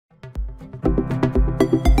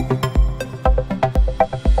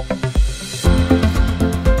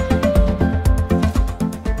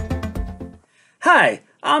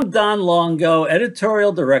I'm Don Longo,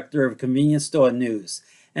 Editorial Director of Convenience Store News,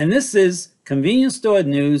 and this is Convenience Store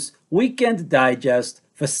News Weekend Digest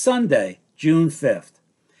for Sunday, June 5th.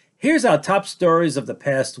 Here's our top stories of the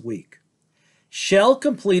past week. Shell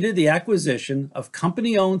completed the acquisition of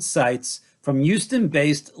company-owned sites from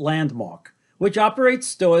Houston-based Landmark, which operates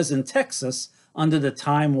stores in Texas under the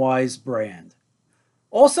TimeWise brand.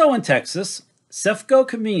 Also in Texas, CEFCO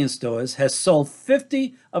Convenience Stores has sold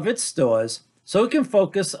 50 of its stores so it can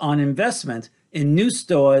focus on investment in new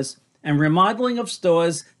stores and remodeling of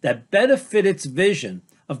stores that better fit its vision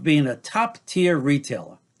of being a top-tier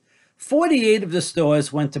retailer. 48 of the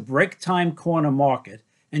stores went to Break Time Corner Market,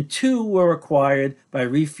 and 2 were acquired by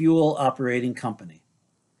Refuel Operating Company.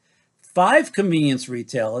 5 convenience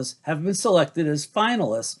retailers have been selected as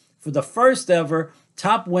finalists for the first ever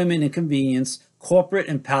Top Women in Convenience Corporate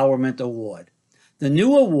Empowerment Award. The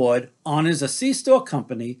new award honors a C-store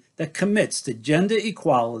company that commits to gender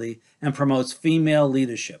equality and promotes female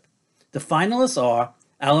leadership. The finalists are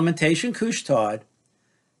Alimentation Couche-Tard,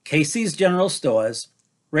 Casey's General Stores,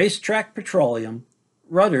 Racetrack Petroleum,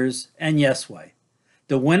 Rudders, and Yesway.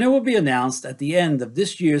 The winner will be announced at the end of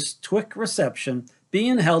this year's TWIC reception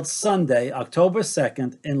being held Sunday, October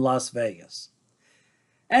 2nd in Las Vegas.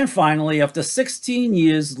 And finally, after 16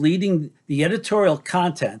 years leading the editorial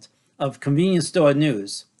content of Convenience Store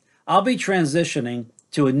News, I'll be transitioning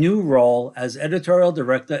to a new role as Editorial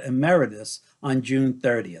Director Emeritus on June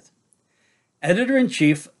 30th.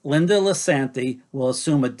 Editor-in-Chief Linda Lisanti will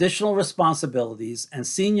assume additional responsibilities, and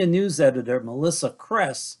Senior News Editor Melissa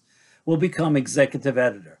Kress will become Executive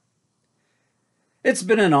Editor. It's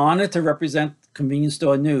been an honor to represent Convenience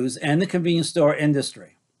Store News and the convenience store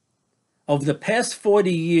industry. Over the past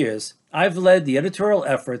 40 years, I've led the editorial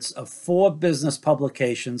efforts of 4 business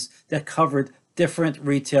publications that covered different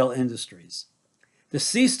retail industries. The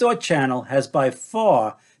C-Store channel has by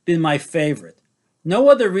far been my favorite. No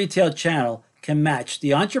other retail channel can match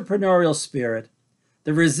the entrepreneurial spirit,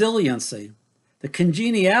 the resiliency, the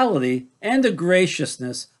congeniality, and the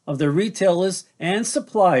graciousness of the retailers and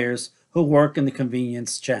suppliers who work in the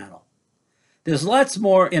convenience channel. There's lots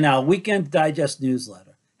more in our Weekend Digest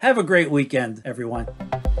newsletter. Have a great weekend, everyone.